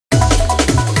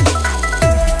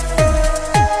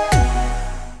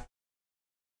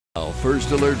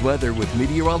First Alert Weather with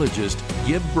meteorologist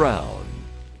Gib Brown.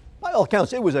 By all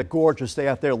accounts, it was a gorgeous day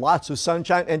out there. Lots of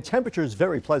sunshine and temperatures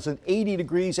very pleasant. 80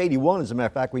 degrees, 81 as a matter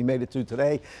of fact, we made it to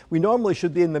today. We normally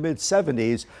should be in the mid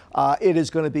 70s. It is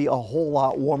going to be a whole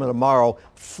lot warmer tomorrow,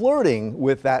 flirting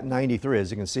with that 93 as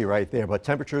you can see right there. But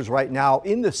temperatures right now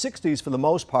in the 60s for the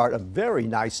most part. A very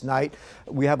nice night.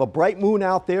 We have a bright moon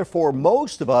out there for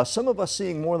most of us. Some of us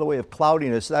seeing more in the way of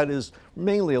cloudiness. That is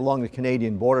mainly along the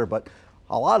Canadian border, but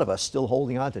a lot of us still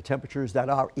holding on to temperatures that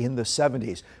are in the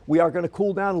 70s. We are going to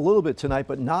cool down a little bit tonight,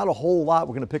 but not a whole lot.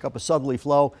 We're going to pick up a southerly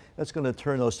flow. That's going to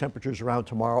turn those temperatures around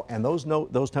tomorrow, and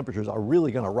those temperatures are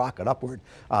really going to rocket upward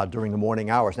during the morning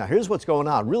hours. Now, here's what's going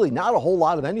on. Really not a whole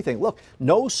lot of anything. Look,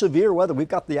 no severe weather. We've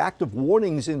got the active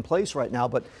warnings in place right now,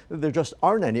 but there just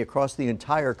aren't any across the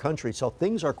entire country. So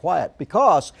things are quiet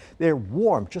because they're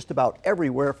warm just about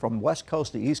everywhere from west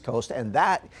coast to east coast, and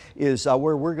that is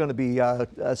where we're going to be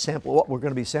going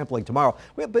to be sampling tomorrow.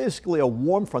 We have basically a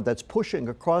warm front that's pushing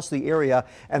across the area,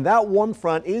 and that warm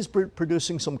front is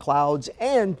producing some clouds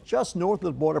and just north of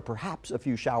the border perhaps a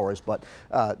few showers, but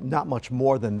not much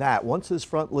more than that. Once this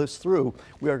front lifts through,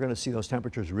 we are going to see those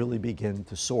temperatures really begin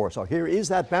to soar. So here is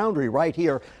that boundary right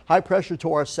here. High pressure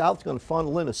to our south is going to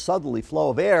funnel in a southerly flow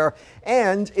of air,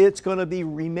 and it's going to be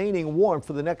remaining warm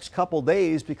for the next couple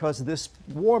days because this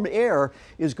warm air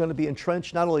is going to be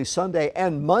entrenched not only Sunday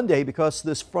and Monday, because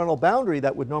this frontal boundary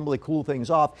that would normally cool things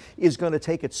off is going to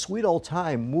take its sweet old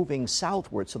time moving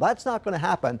southward. So that's not going to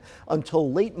happen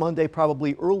until late Monday,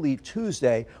 probably early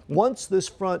Tuesday. Once this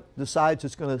front decides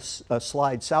it's going to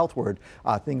slide southward,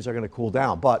 things are going to cool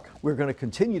down. But we're going to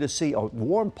continue to see a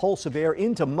warm pulse of air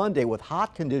into Monday with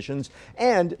hot conditions,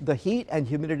 and the heat and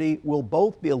humidity will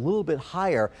both be a little bit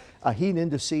higher. Heat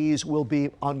indices will be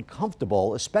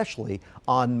uncomfortable, especially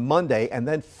on Monday. And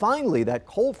then finally, that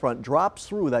cold front drops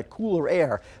through that cooler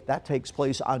air. That takes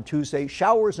place on Tuesday.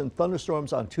 Showers and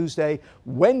thunderstorms on Tuesday.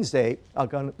 Wednesday,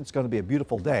 it's going to be a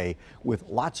beautiful day with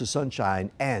lots of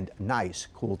sunshine and nice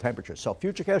cool temperatures. So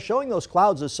Futurecast showing those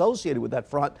clouds associated with that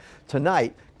front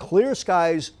tonight. Clear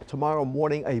skies tomorrow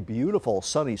morning, a beautiful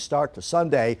sunny start to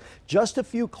Sunday. Just a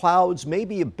few clouds,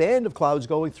 maybe a band of clouds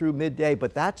going through midday,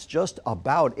 but that's just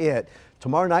about it.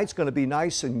 Tomorrow night's going to be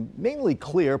nice and mainly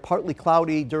clear, partly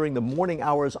cloudy during the morning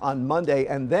hours on Monday,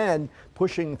 and then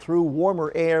pushing through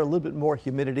warmer air, a little bit more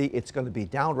humidity. It's going to be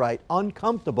downright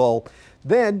uncomfortable.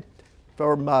 Then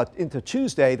from into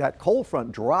Tuesday, that cold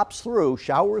front drops through,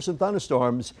 showers and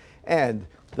thunderstorms, and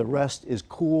the rest is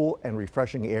cool and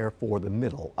refreshing air for the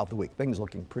middle of the week. Things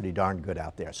looking pretty darn good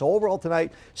out there. So overall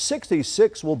tonight,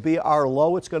 66 will be our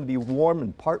low. It's going to be warm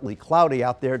and partly cloudy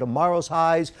out there. Tomorrow's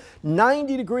highs,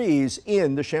 90 degrees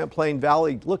in the Champlain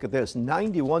Valley. Look at this,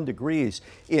 91 degrees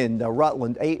in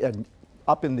Rutland,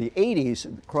 up in the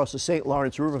 80s across the St.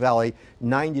 Lawrence River Valley,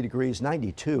 90 degrees,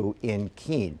 92 in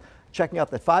Keene. Checking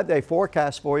out the 5-day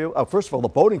forecast for you. First of all, the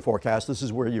boating forecast. This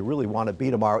is where you really want to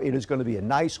be tomorrow. It is going to be a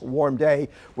nice warm day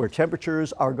where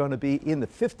temperatures are going to be in the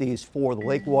 50s for the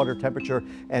lake water temperature,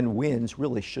 and winds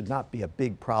really should not be a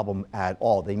big problem at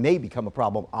all. They may become a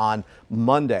problem on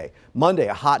Monday. Monday,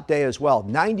 a hot day as well.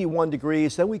 91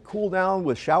 degrees. Then we cool down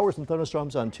with showers and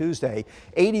thunderstorms on Tuesday.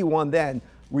 81 then.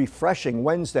 Refreshing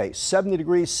Wednesday, 70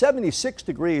 degrees, 76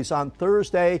 degrees on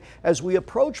Thursday. As we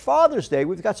approach Father's Day,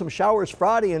 we've got some showers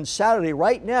Friday and Saturday.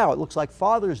 Right now, it looks like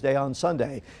Father's Day on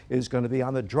Sunday is going to be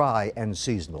on the dry and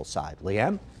seasonal side.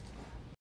 Leanne?